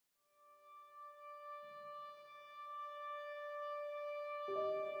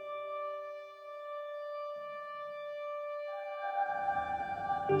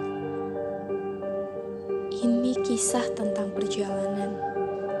Ini kisah tentang perjalanan,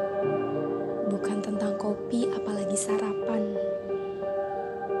 bukan tentang kopi apalagi sarapan.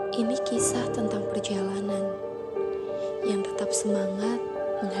 Ini kisah tentang perjalanan yang tetap semangat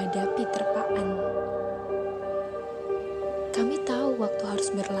menghadapi terpaan. Kami tahu waktu harus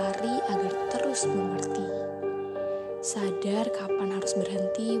berlari agar terus mengerti. Sadar kapan harus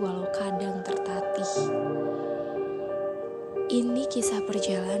berhenti walau kadang tertatih. Ini kisah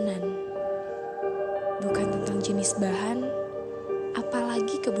perjalanan, bukan tentang jenis bahan,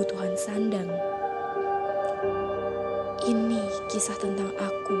 apalagi kebutuhan sandang. Ini kisah tentang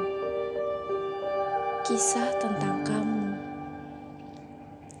aku, kisah tentang kamu.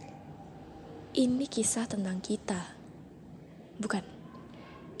 Ini kisah tentang kita. Bukan,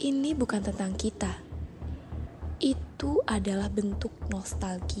 ini bukan tentang kita. Itu adalah bentuk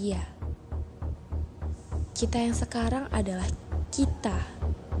nostalgia. Kita yang sekarang adalah kita.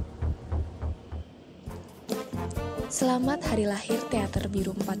 Selamat hari lahir Teater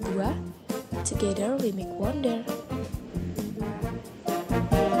Biru 42. Together we make wonder.